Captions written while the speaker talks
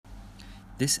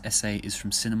This essay is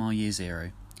from Cinema Year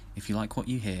Zero. If you like what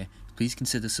you hear, please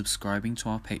consider subscribing to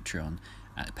our Patreon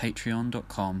at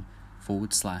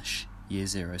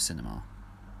patreon.com/year0cinema.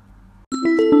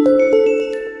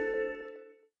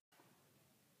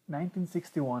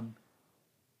 1961,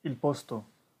 Il Posto,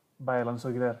 by Alonso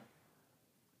Aguilar.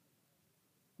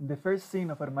 In the first scene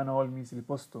of Hermano Olmi's Il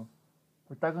Posto,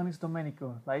 protagonist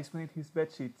Domenico lies beneath his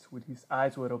bedsheets with his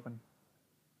eyes wide open.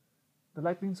 The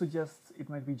lighting suggests it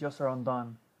might be just around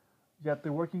dawn, yet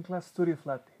the working-class studio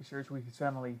flat he shares with his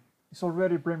family is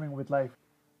already brimming with life.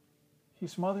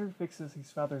 His mother fixes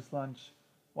his father's lunch,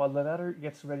 while the latter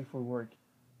gets ready for work,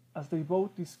 as they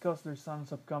both discuss their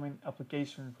son's upcoming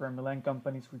application for a Milan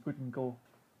company's recruitment goal,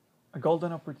 a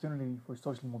golden opportunity for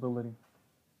social mobility.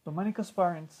 Domenico's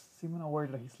parents seem unaware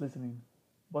that he's listening,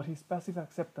 but his passive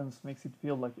acceptance makes it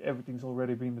feel like everything's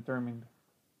already been determined.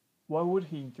 Why would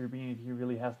he intervene if he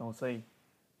really has no say?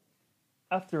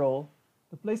 After all,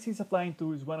 the place he's applying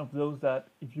to is one of those that,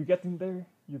 if you get in there,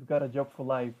 you've got a job for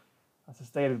life, as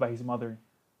stated by his mother.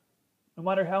 No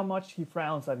matter how much he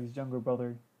frowns at his younger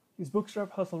brother, his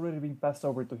bookstrap has already been passed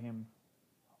over to him.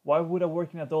 Why would a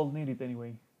working adult need it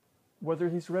anyway? Whether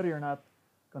he's ready or not,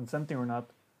 consenting or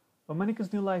not,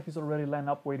 Domenico's new life is already lined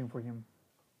up waiting for him.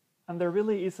 And there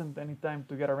really isn't any time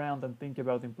to get around and think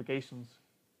about the implications.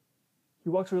 He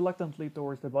walks reluctantly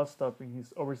towards the bus stop in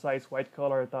his oversized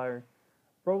white-collar attire,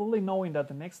 probably knowing that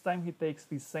the next time he takes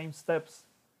these same steps,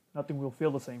 nothing will feel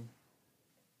the same.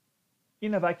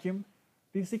 In a vacuum,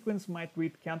 this sequence might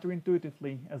read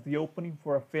counterintuitively as the opening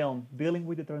for a film dealing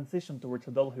with the transition towards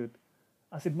adulthood,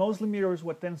 as it mostly mirrors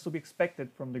what tends to be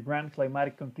expected from the grand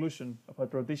climatic conclusion of a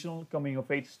traditional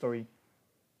coming-of-age story.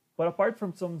 But apart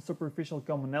from some superficial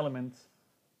common elements,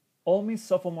 Olmi's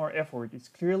sophomore effort is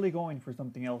clearly going for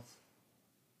something else.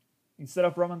 Instead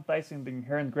of romanticizing the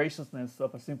inherent graciousness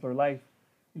of a simpler life,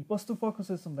 Il Posto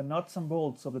focuses on the nuts and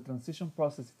bolts of the transition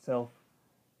process itself,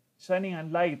 shining a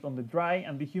light on the dry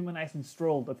and dehumanizing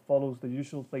stroll that follows the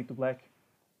usual fade to black.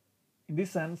 In this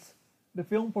sense, the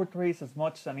film portrays as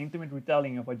much an intimate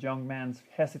retelling of a young man's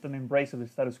hesitant embrace of the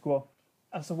status quo,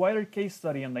 as a wider case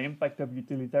study on the impact of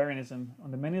utilitarianism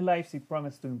on the many lives it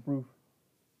promised to improve.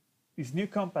 This new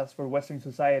compass for Western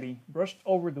society brushed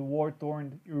over the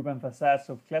war-torn urban facades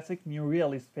of classic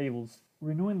neorealist fables,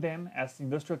 renewing them as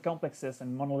industrial complexes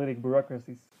and monolithic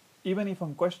bureaucracies. Even if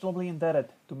unquestionably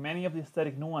indebted to many of the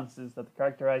aesthetic nuances that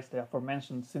characterize the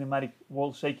aforementioned cinematic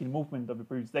world-shaking movement of the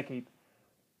previous decade,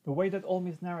 the way that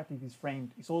Olmi's narrative is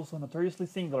framed is also notoriously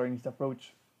singular in its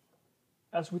approach.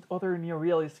 As with other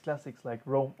neorealist classics like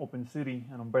Rome, Open City,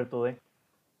 and Umberto D.,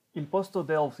 Il Posto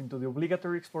delves into the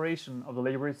obligatory exploration of the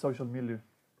labor's social milieu.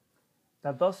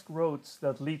 The dusk roads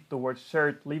that lead towards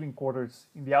shared living quarters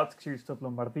in the outskirts of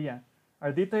Lombardia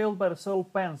are detailed by the subtle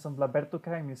pens of Lamberto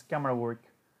Caimi's camera work,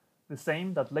 the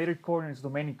same that later corners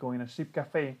Domenico in a cheap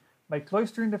cafe by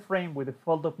cloistering the frame with the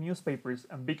fold-up newspapers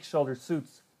and big-shouldered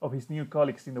suits of his new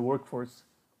colleagues in the workforce.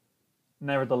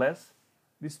 Nevertheless,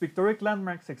 these pictorial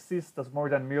landmarks exist as more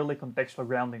than merely contextual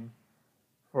grounding.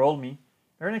 For Olmi,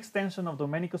 they're an extension of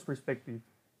Domenico's perspective,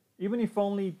 even if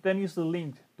only tenuously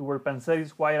linked to where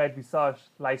Panzeri's wide-eyed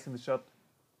visage lies in the shot.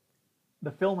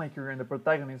 The filmmaker and the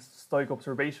protagonist's stoic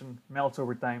observation melts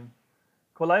over time,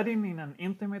 colliding in an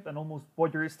intimate and almost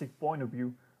voyeuristic point of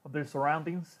view of their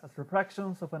surroundings as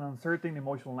refractions of an uncertain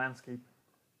emotional landscape.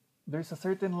 There's a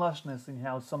certain lushness in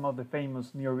how some of the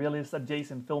famous neorealist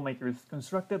adjacent filmmakers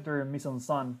constructed their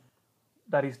mise-en-scène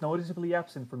that is noticeably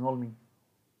absent from Olmi.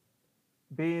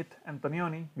 Be it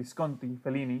Antonioni, Visconti,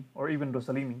 Fellini, or even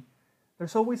Rossellini,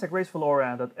 there's always a graceful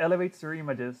aura that elevates their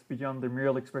images beyond the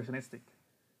merely expressionistic,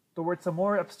 towards a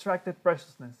more abstracted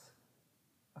preciousness,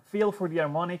 a feel for the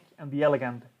harmonic and the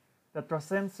elegant that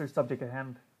transcends their subject at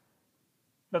hand.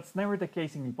 That's never the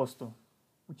case in Il Posto,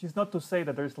 which is not to say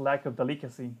that there's a lack of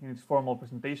delicacy in its formal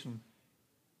presentation.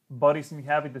 Bodies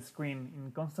inhabit the screen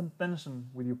in constant tension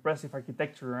with the oppressive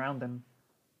architecture around them.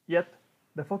 Yet,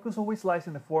 the focus always lies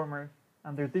in the former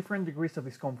and their different degrees of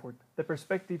discomfort, the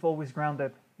perspective always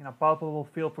grounded in a palpable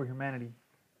feel for humanity.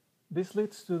 This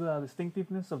leads to the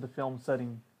distinctiveness of the film's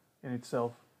setting in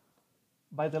itself.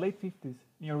 By the late 50s,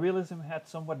 neorealism had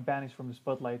somewhat vanished from the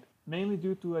spotlight, mainly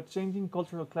due to a changing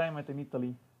cultural climate in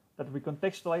Italy that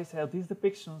recontextualized how these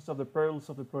depictions of the perils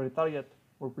of the proletariat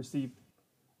were perceived.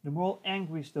 The moral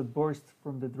anguish that burst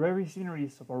from the dreary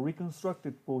sceneries of a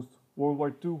reconstructed post-World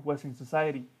War II Western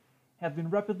society had been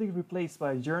rapidly replaced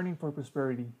by a yearning for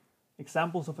prosperity.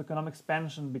 Examples of economic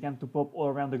expansion began to pop all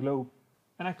around the globe,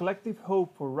 and a collective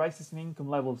hope for rises in income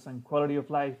levels and quality of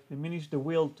life diminished the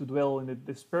will to dwell in the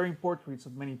despairing portraits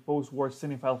of many post-war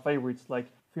cinephile favorites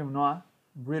like film noir,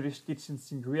 British kitchen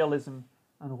sink realism,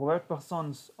 and Robert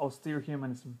Bresson's austere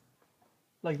humanism.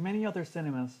 Like many other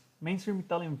cinemas, mainstream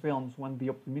Italian films went the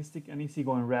optimistic and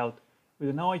easygoing route, with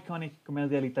the now iconic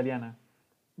Commedia all'Italiana.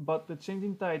 But the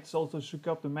changing tides also shook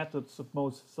up the methods of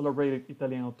most celebrated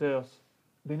Italian auteurs.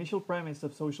 The initial premise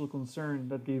of social concern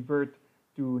that gave birth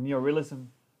to neorealism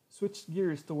switched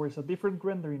gears towards a different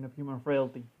rendering of human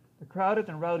frailty. The crowded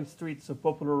and rowdy streets of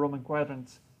popular Roman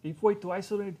quadrants gave way to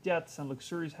isolated yachts and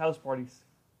luxurious house parties.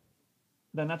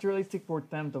 The naturalistic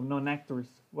portent of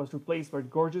non-actors was replaced by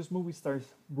gorgeous movie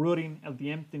stars brooding at the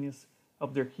emptiness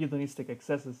of their hedonistic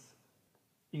excesses.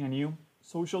 In a new,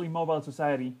 socially mobile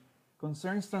society,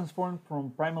 concerns transformed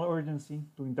from primal urgency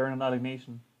to internal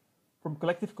alienation, from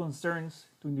collective concerns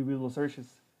to individual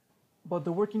searches. But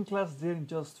the working class didn't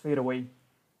just fade away,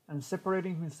 and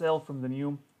separating himself from the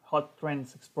new, hot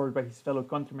trends explored by his fellow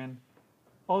countrymen,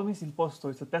 All Miss Il Posto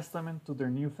is a testament to their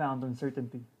newfound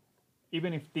uncertainty.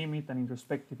 Even if timid and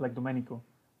introspective like Domenico,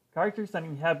 characters that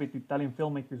inhabit the Italian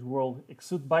filmmaker's world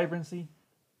exude vibrancy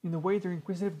in the way their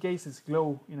inquisitive gazes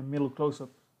glow in a middle close-up.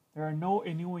 There are no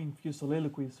Ennio-infused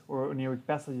soliloquies or oniric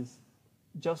passages,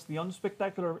 just the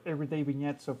unspectacular everyday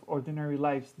vignettes of ordinary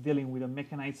lives dealing with a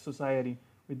mechanized society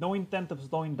with no intent of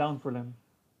slowing down for them.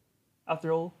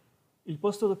 After all, Il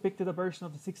Posto depicted a version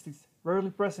of the 60s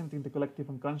rarely present in the collective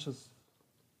unconscious.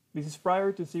 This is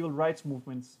prior to civil rights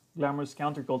movements, glamorous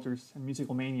countercultures, and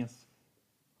musical manias.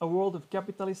 A world of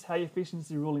capitalist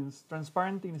high-efficiency rulings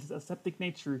transparent in its aseptic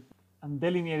nature and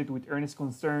delineated with earnest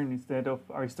concern instead of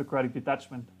aristocratic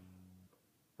detachment.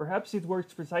 Perhaps it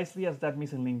works precisely as that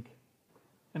missing link.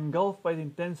 Engulfed by the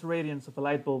intense radiance of a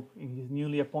light bulb in his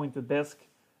newly appointed desk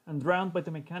and drowned by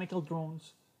the mechanical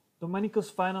drones, Domenico's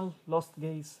final lost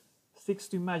gaze seeks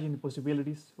to imagine the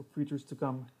possibilities of futures to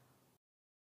come.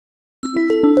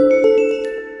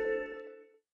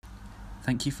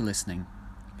 Thank you for listening.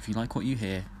 If you like what you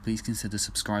hear, please consider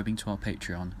subscribing to our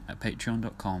Patreon at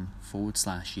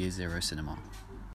patreon.com/Year Zero Cinema.